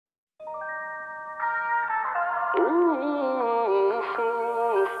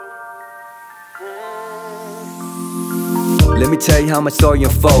Let me tell you how my story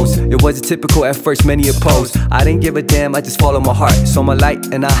unfolds. It wasn't typical at first, many opposed. I didn't give a damn, I just followed my heart. Saw my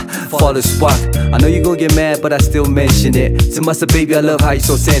light and I followed the spark. I know you gon' get mad, but I still mention it. To myself, baby, I love how you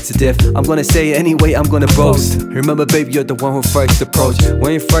so sensitive. I'm gonna say it anyway, I'm gonna boast. Remember, baby, you're the one who first approached.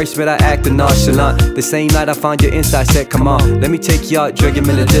 When you first met, I acted nonchalant. The same night I found your insta, I said, come on, let me take you out, drag you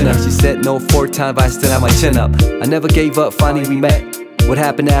to dinner. She said no 4 times, but I still have my chin up. I never gave up, finally we met. What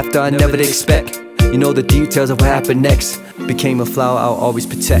happened after, I never did expect. You know the details of what happened next. Became a flower I'll always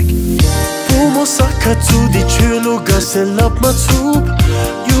protect. You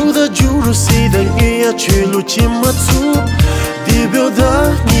the juru see the ear chulu chimatu.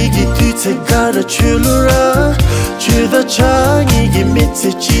 Dibyoda nigi tite gara chulura. Chuda cha nigi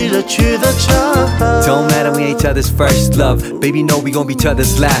mitse chira chuda cha. Don't matter, we ain't each other's first love. Baby, know we gon' be each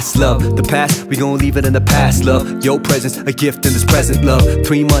other's last love. The past, we gon' leave it in the past, love. Your presence, a gift in this present, love.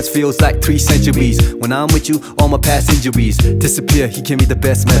 3 months feels like 3 centuries. When I'm with you, all my past injuries disappear, he give me the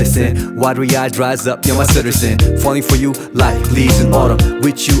best medicine. Watery eyes dries up, you're my citizen. Falling for you like leaves in autumn.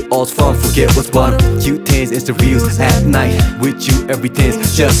 With you, all's fun, forget what's bottom. Cute things, insta reels at night. With you,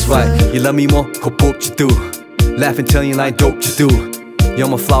 everything's just right. You love me more, go book you do. Laughing, telling you like dope you do. You're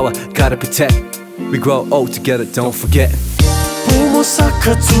my flower, gotta protect. We grow old together, don't forget.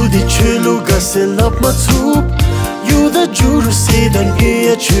 You the juru see the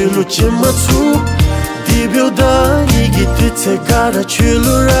ear chulu chimatu. Dibyoda nigi tite gara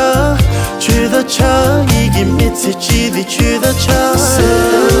chulura. Chuda cha nigi mitse chidi chuda cha.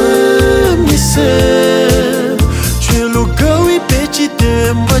 Me se chulu gawi pechi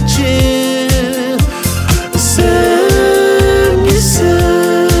dembachi. Me se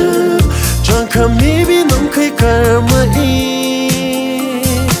janka maybe namkai karma e.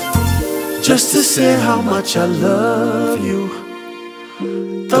 Just to say how much I love you.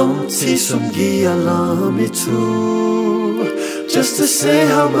 Don't say something I love me too. Just to say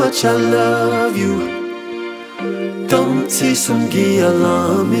how much I love you. Don't say something I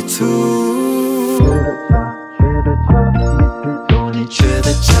love me too.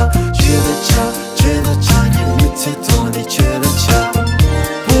 Chuda cha, chuda cha, chuda cha, you mitte toni chuda cha.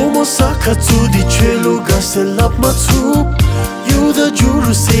 Pomo saka tu di chulu gase lap matu. You the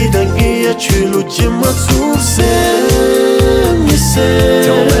juru see the ear chulu jimatu.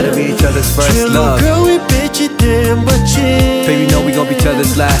 Don't let it be each other's first love. Baby, know we gon' be each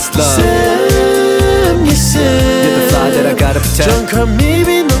other's last love. You're the fly that I gotta protect.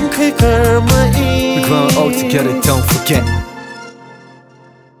 We growing old together, don't forget.